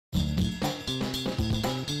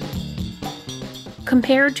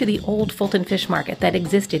Compared to the old Fulton Fish Market that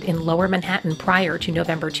existed in Lower Manhattan prior to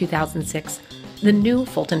November 2006, the new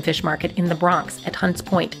Fulton Fish Market in the Bronx at Hunts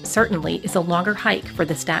Point certainly is a longer hike for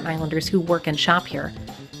the Staten Islanders who work and shop here.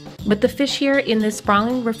 But the fish here in this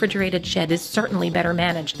sprawling refrigerated shed is certainly better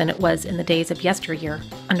managed than it was in the days of yesteryear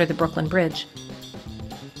under the Brooklyn Bridge.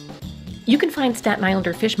 You can find Staten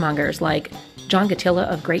Islander fishmongers like John Gatilla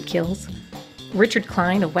of Great Kills, Richard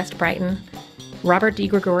Klein of West Brighton, Robert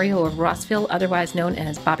DiGregorio of Rossville, otherwise known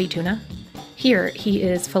as Bobby Tuna. Here, he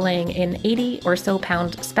is filleting an 80 or so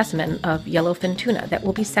pound specimen of yellowfin tuna that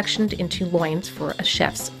will be sectioned into loins for a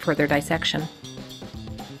chef's further dissection.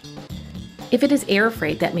 If it is air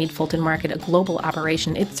freight that made Fulton Market a global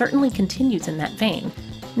operation, it certainly continues in that vein.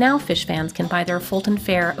 Now fish fans can buy their Fulton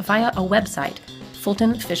fare via a website,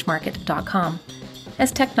 fultonfishmarket.com.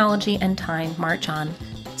 As technology and time march on,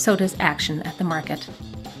 so does action at the market.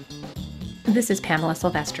 This is Pamela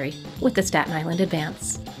Silvestri with the Staten Island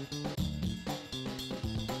Advance.